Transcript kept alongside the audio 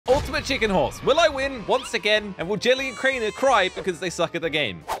a chicken horse. Will I win once again? And will Jelly and Crainer cry because they suck at the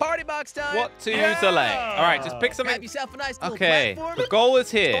game? Party box time. What to select? All right, just pick something. Grab yourself a nice little Okay, platform. the goal is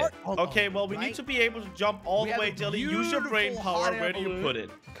here. Okay, well, we need to be able to jump all the way, Jelly. Use your brain power. Where do you put it?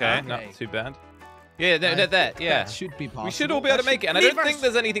 Okay, not too bad. Yeah, that, yeah. That should be possible. We should all be able to make it, and I don't think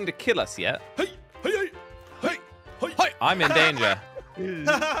there's anything to kill us yet. I'm in danger.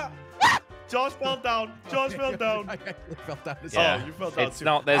 Josh fell down. Josh fell down. I fell down. Yeah. Oh, you fell down. It's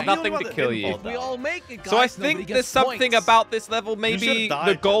not. There's nothing to kill you. We all make it, guys. So I think there's something about this level. Maybe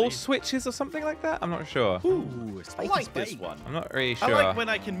the goal Jelly. switches or something like that. I'm not sure. Ooh, I like this one. I'm not really sure. I like when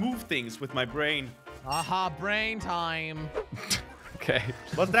I can move things with my brain. Aha, brain time. Okay.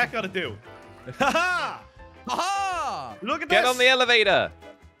 What's that got to do? Ha Aha! Look at this. Get on the elevator.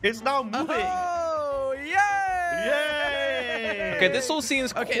 It's now moving. Oh, yay! Yay! Okay, this all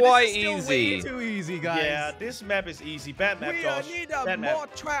seems quite this is still easy. way too easy, guys. Yeah, this map is easy. Bad map, Josh. We need Bad map. more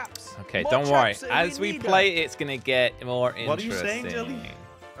traps. Okay, More don't worry. traps, As we need play, it's gonna get more interesting. What are you saying,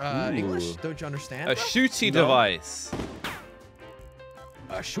 Jelly? English? Don't you understand? A shooty No. device.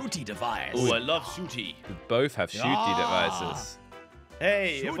 A shooty device. Oh, I love shooty. We both have shooty Yeah. devices.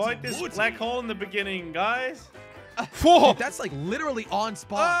 Hey, Shooty avoid this booty. black hole in the beginning, guys. Whoa! That's like literally on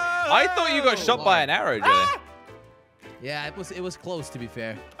spot. I thought you got shot by an arrow, Jelly. Yeah, it was close to be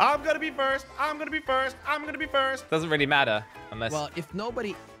fair. I'm gonna be first. I'm gonna be first. I'm gonna be first. Doesn't really matter unless. Well, if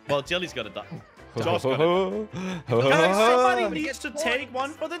nobody Well, Jelly's gonna die. Ho, Josh ho, got it. ho, ho, Guys, ho, somebody ho. needs to take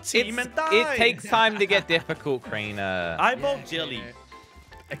one for the team and die. It takes time to get difficult, Crainer. I vote Jelly.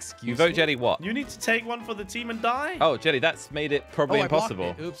 Excuse You vote me? Jelly what? You need to take one for the team and die. Oh, Jelly, that's made it probably Oh, I blocked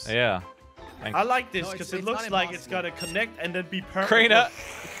impossible. it. Oops. Yeah. I like this No, because it's it looks not like it's impossible. gonna connect and then be perfect. Crainer.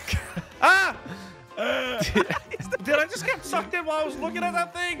 Ah! Did I just get sucked in while I was looking at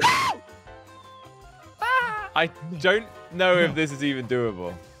that thing? I don't know if this is even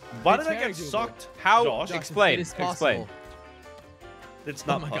doable. Why It's did I very get doable. sucked? How? Josh, Explain. It is Explain. possible. It's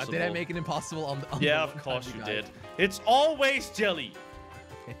Oh not my possible. god, did I make it impossible on the Yeah, the of one course time you guys? did. It's always Jelly.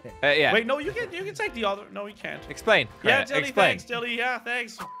 Yeah. Wait, no, you can take the other. No, you can't. Explain. Yeah, Crainer, Jelly, explain. thanks, Jelly. Yeah,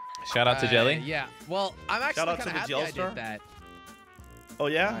 thanks. Shout out to Jelly. Yeah. Well, I'm actually out kind to of the happy I Jellster. did that. Oh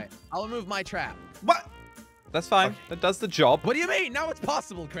yeah. All right, I'll remove my trap. What? That's fine. Okay. That does the job. What do you mean? Now it's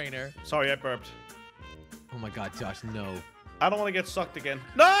possible, Crainer. Sorry, I burped. Oh my god, Josh, no. I don't want to get sucked again.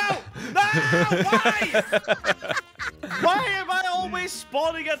 No! No! Why? Why am I always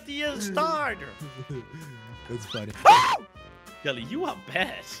spawning at the start? That's funny. Jelly, you are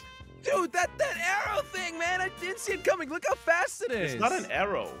bad. Dude, that arrow thing, man, I didn't see it coming. Look how fast it is. It's not an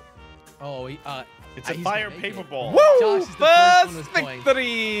arrow. Oh, It's a he's fire gonna make paper it. ball. Woo! Josh is the first one with points.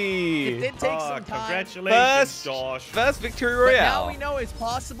 victory! It did take some time. Congratulations, Josh. First victory But now royale. we know it's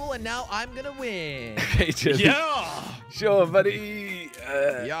possible, and now I'm gonna win. Okay, Jelly. Yeah. Sure, buddy.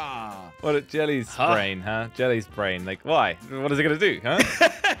 Yeah. What a Jelly's Huh? brain, huh? Jelly's brain. Like, why? What is it gonna do, huh?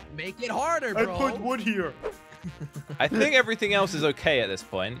 Make it harder, I bro. put wood here. I think everything else is okay at this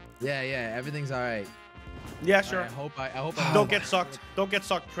point. Yeah, everything's all right. Yeah, sure. I hope I Don't get sucked. Don't get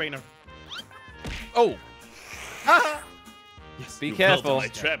sucked, trainer. Oh, Yes. be careful. My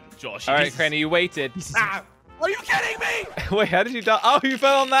trap, Josh. All right, Crainer, you waited. Ah. Are you kidding me? Wait, how did you die? Oh, you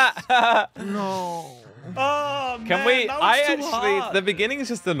fell on that. No. Oh, man. Can we? Now I it's too actually. hard. The beginning is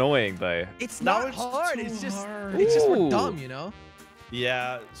just annoying, though. It's Now not it's hard. too It's just hard. it's just Ooh. we're dumb, you know?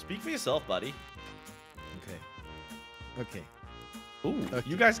 Yeah, speak for yourself, buddy. Okay. Ooh, Okay.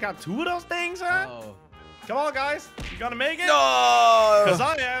 you guys got two of those things, huh? Oh. Come on, guys. You gonna make it? No. Because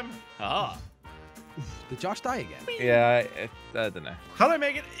I am. Ah. Did Josh die again? Yeah, I don't know. How do I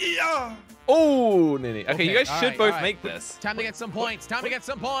make it? Yeah. Oh, Nini. Okay, you Okay, guys all should right, both all right. make this. Time to get some points. Time to get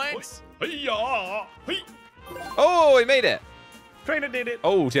some points. Hey-ya. Hey. Oh, he made it. Trainer did it.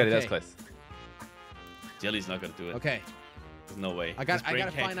 Oh, Jelly, that's Okay. close. Jelly's not gonna do it. Okay. There's no way. I gotta His brain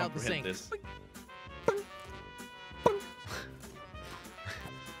can't find out the comprehend sync. this.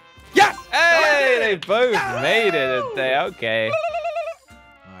 Yes! Hey, they both made it, didn't they? Okay.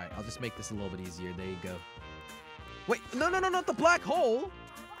 All right, I'll just make this a little bit easier. There you go. Wait, no, not the black hole.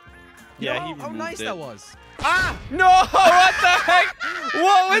 You Yeah, know he how removed nice it. that was. Ah! No, what the heck?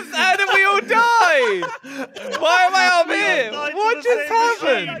 What was that? Did we all die? Why am I up We all here? died to What the just same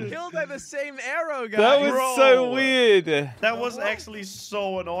machine. I happened? killed by the same arrow, guys. That was Bro. so weird. That was actually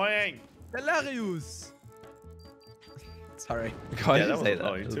so annoying. hilarious. Sorry. God, Yeah, I that didn't was say that.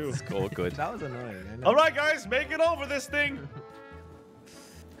 annoying too. It's all good. That was annoying. I know. All right, guys, make it over this thing.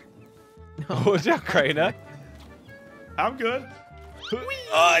 Watch out, Crainer. I'm good.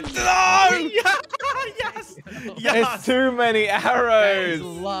 Oh, no! Yes! There's Yes! too many That is arrows.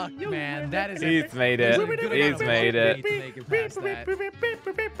 luck, man. That is. He's made it. There's a good He's amount of made luck it. to make it past that.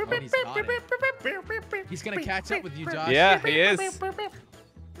 He's got it. He's gonna catch up with you, Josh. Yeah, he is.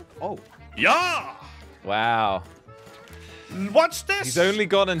 Oh. Yeah. Wow. Watch this. He's only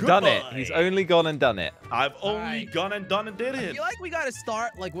gone and done it. Goodbye. He's only gone and done it. I've only right. gone and done and did I it. feel like we gotta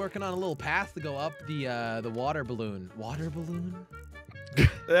start like working on a little path to go up the water balloon. Water balloon?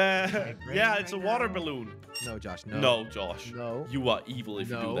 Yeah, it's a water balloon. No, Josh. No. No, Josh. No. You are evil if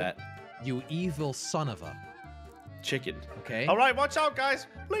you No. do that. You evil son of a. Chicken. Okay. All right, watch out, guys.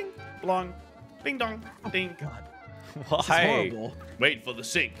 Bling, blong, ding dong, ding. God. This is Why? horrible. Wait for the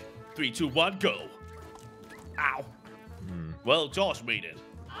sink. 3, 2, 1, go. Ow. Well, Josh made it.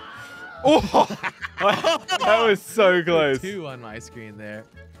 Oh, that was so close. 2 on my screen there.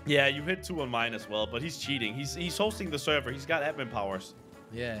 Yeah, you hit 2 on mine as well, but he's cheating. He's hosting the server. He's got admin powers.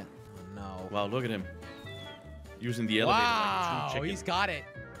 Yeah. Oh, no. Wow, look at him. Using the elevator like a Wow. true chicken. He's got it.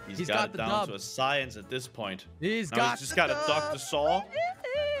 He's got got it the down dub. to a science at this point. He's Now got he's just the got to dub. duck the saw.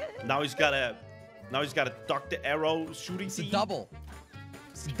 Now he's got to duck the arrow shooting It's a team. double.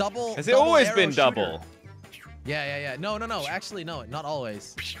 It's a double. Has it double always arrow been shooter. double? Yeah. No. Actually, no. Not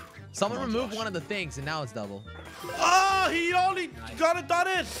always. Someone Come on, removed Josh. one of the things, and now it's double. Oh, he only got it done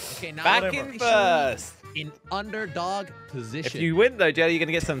it. Okay, now Back whatever. in first. in underdog position. If you win though, Jelly, you're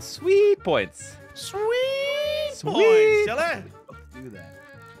gonna get some sweet points. Sweet Sweet. points, Jelly. do that.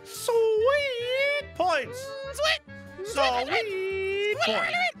 Sweet points. Sweet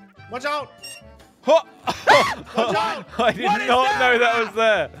points. Watch out. Ho- Watch out. I did What is not that? know that was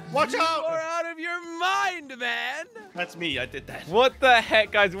there. Watch You're out. out of your mind, man. That's me. I did that. What the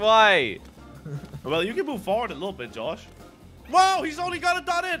heck, guys? Why? Well, you can move forward a little bit, Josh. Whoa, he's only got it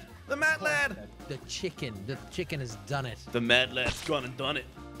done it. The mad lad. The chicken has done it. The mad lad's gone and done it.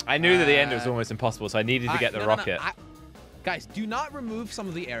 I knew that the end was almost impossible, so I needed to get the No, rocket. Guys, do not remove some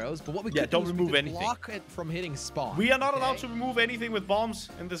of the arrows, but what we Yeah, could don't do is remove we could anything. block it from hitting spawn. We are not allowed okay? to remove anything with bombs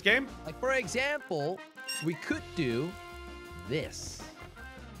in this game. Like, for example, we could do this.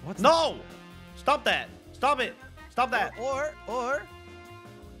 What's No! Stop that. Stop it. Stop that. Or.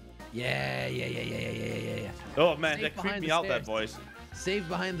 Yeah. Oh, man, Save that creeped behind me the out, that stairs. voice. Save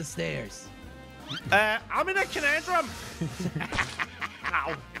behind the stairs. I'm in a conundrum.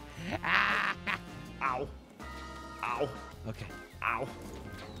 Ow. Ow. Ow. Okay. Ow.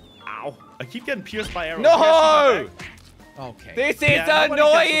 Ow. I keep getting pierced by arrows. No! Okay. This is Yeah, nobody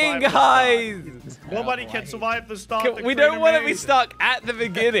annoying, can guys. Nobody can survive the start. the We don't want to be made. stuck at the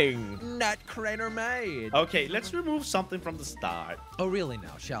beginning. Nut Craner made. Okay, let's remove something from the start. Oh, really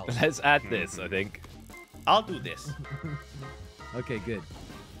now, shall we? Let's add this, I think. I'll do this. Okay, good.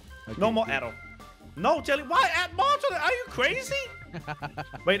 Okay, No more good. arrow. No, Jelly. Why add more to it? Are you crazy?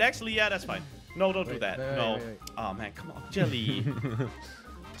 Wait, actually, yeah, that's fine. No, don't do Wait, that. wait, no. wait. Oh, man, come on. Jelly.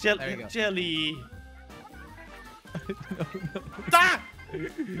 There you go. Jelly. Ah! No,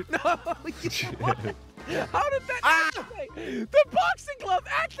 you know what? How did that Ah! activate? The boxing glove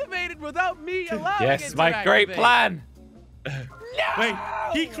activated without me allowing it Yes, to my great activate. plan. Wait,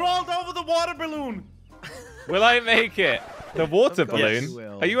 he crawled over the water balloon. Will I make it? The water Of course balloon? you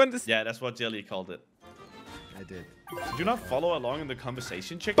will. Are you understanding? Yeah, that's what Jelly called it. I did. Did you not follow along in the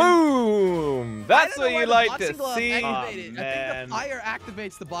conversation, chicken? Boom! I That's don't know what why you the like boxing to glove see. activated. I man. think the fire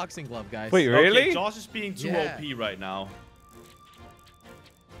activates the boxing glove, guys. Wait, Okay, really? Josh is being too Yeah. OP right now.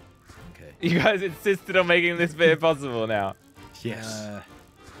 Okay. You guys insisted on making this bit impossible now.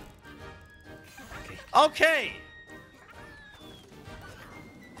 Okay.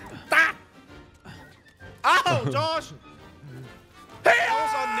 Ah! Ow, Josh! That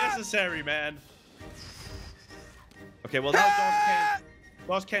was unnecessary, man. Okay, well now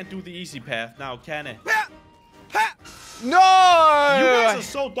Josh can't do the easy path now, can he? No! You guys are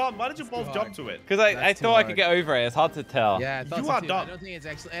so dumb. Why did you both jump to it? Because I That's too thought I hard. could get over it. It's hard to tell. Yeah, I thought You so are too. dumb. I don't think it's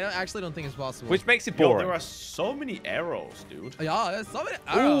actually. I actually don't think it's possible. Which makes it Yo, boring. there are so many arrows, dude. Yeah, there's so many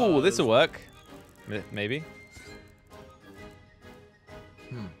Ooh, arrows. this will work. Maybe.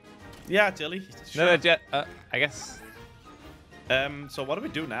 Yeah, Jelly. No, no, Jet. I guess. So what do we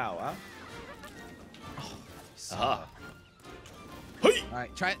do now, huh? So- Ah. Hey! All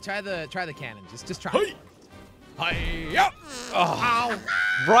right, try the cannon. Just try. Hey! Hi-ya! Oh,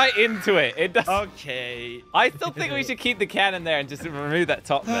 right into it. It does. Okay. I still think we should keep the cannon there and just remove that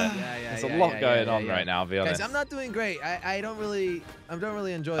top bit. Yeah, There's a lot going on right now, I'll be honest. Guys, I'm not doing great. I don't really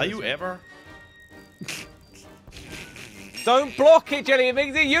enjoy Are this you one. ever? Don't block it, Jelly. It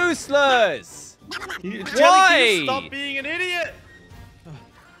makes it useless. Jelly, Why? can you stop being an idiot?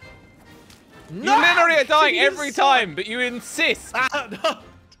 You literally are dying you every suck. time, but you insist. Ah,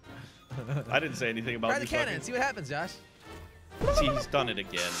 no. I didn't say anything about Try the you cannon. sucking. See what happens, Josh. See, he's done it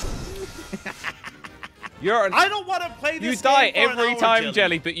again. I don't want to play this You die game for an every hour, time,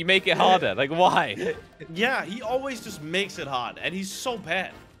 Jelly, but you make it harder. Like, why? Yeah, he always just makes it hard, and he's so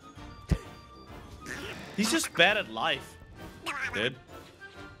bad. He's just bad at life, dude.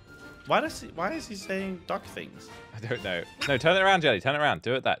 Why is he saying duck things? I don't know. No, turn it around, Jelly. Turn it around.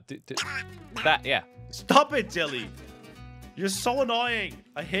 Do it that. Do that, yeah. Stop it, Jelly. You're so annoying.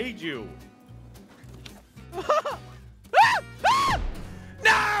 I hate you.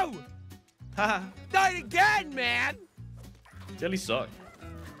 No! Haha. Not again, man! Jelly suck.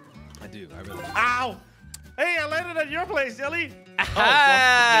 I do. I really do. Ow! Hey, I landed at your place, Jelly.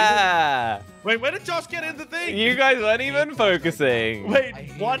 Ah! Wait, where did Josh get in the thing? You guys weren't even focusing. Wait, I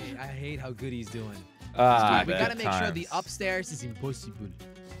hate what? it. I hate how good he's doing. Ah, we gotta good make sure the times. upstairs is impossible.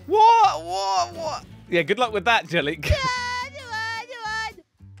 What? Yeah, good luck with that, Jelly.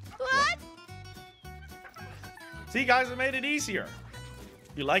 What? See, guys, I made it easier.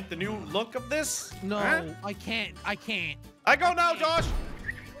 You like the new look of this? No, Huh? I can't. I can't. I go now, Josh.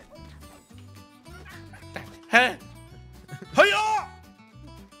 Huh? Hiya!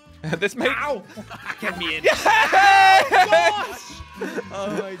 This made. Ow! Get me in.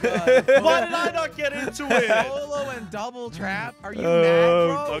 Oh my god. Why did I not get into it? Solo and double trap? Are you mad, Oh,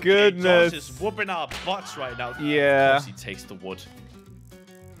 bro? Okay, goodness. Josh is whooping our butts right now. Yeah. Of course he takes the wood.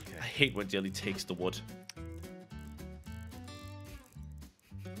 I hate when Jelly takes the wood.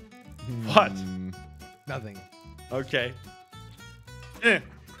 What? Nothing. Okay. Eh.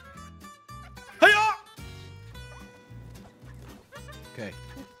 Hiya! Okay.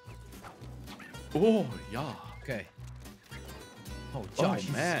 Oh, yeah. Okay. Oh, Oh, Josh,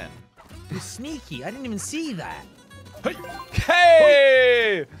 man. he's sneaky. I didn't even see that. Hey!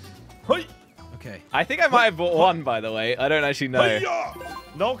 Hey! Hey! Okay. I think I might have bought one, by the way. I don't actually know. Hiya!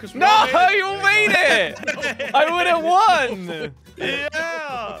 No, because No, you all made it! I would have won!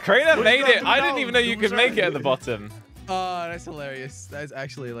 Yeah! Crainer What made you gonna it. do I now, didn't even know you could loser? make it at the bottom. Oh, that's hilarious. That's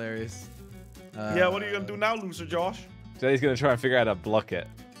actually hilarious. Yeah, what are you gonna do now, loser Josh? Jelly's gonna try and figure out how to block it.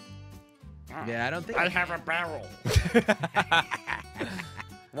 Yeah, I don't think I have a barrel.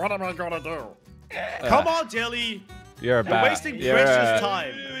 What am I gonna do? Come on, Jelly! You're a You're bad. wasting precious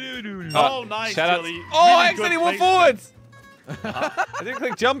time. Oh, nice, Shout out. Jelly. Oh, I Really good accidentally went placement. forwards! I didn't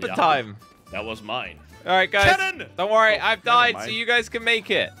click jump in Yeah. time. That was mine. All right, guys. Cannon! Don't worry, Oh, I've never died, so mind. you guys can make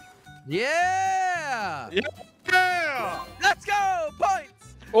it. Yeah! Yeah! Let's go!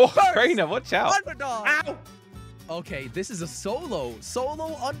 Points! Oh, First, Crainer, watch out. Underdog! Ow! Okay, this is a solo.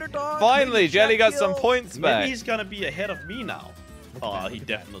 Solo underdog. Finally, maybe Jelly got Sheffield. some points Maybe back. he's gonna be ahead of me now. Oh, he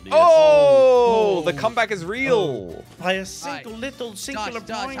definitely is. Oh, Oh. the comeback is real. By a singular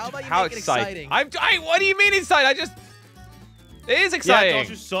Josh, point. how about you How make it exciting. exciting? What do you mean exciting? It is Yeah, exciting. Josh,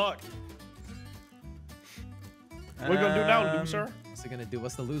 you suck. What are you gonna do now, loser? What's he gonna do?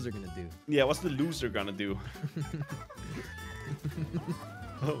 What's the loser gonna do? Yeah, what's the loser gonna do?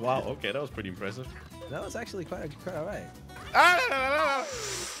 Oh, wow, okay, that was pretty impressive. That was actually quite alright.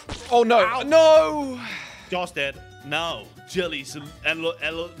 Oh, no. Ow. No. Josh dead. No. Jelly's and Oh,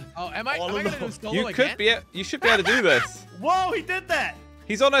 am I All gonna do alone. solo You again? could be. You should be able to do this. Whoa, he did that!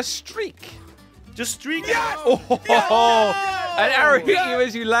 He's on a streak. Just streak Oh, No! an arrow hit you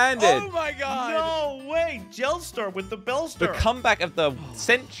as you landed. Oh my god! No way! Jellster with the The Bellster. comeback of the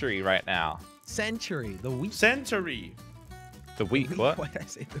century right now. Century, the week. Century. The week, what? Why did I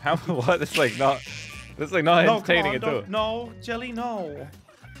say the How, what? That's like not. That's like not No, come entertaining on, at all. don't. No, Jelly, no.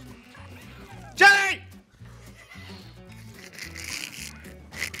 Jelly!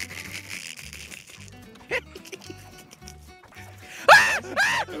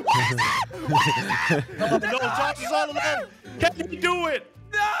 No, Josh is all alone. Can he do it?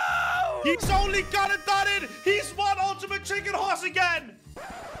 No! He's only gonna done it. He's won Ultimate Chicken Horse again.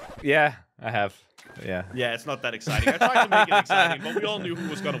 Yeah, I have. Yeah. Yeah, it's not that exciting. I tried to make it exciting, but we all knew who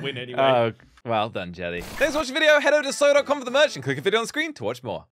was gonna win anyway. Oh, well done, Jelly. Thanks for watching the video. Head over to Slogo.com for the merch and click a video on the screen to watch more.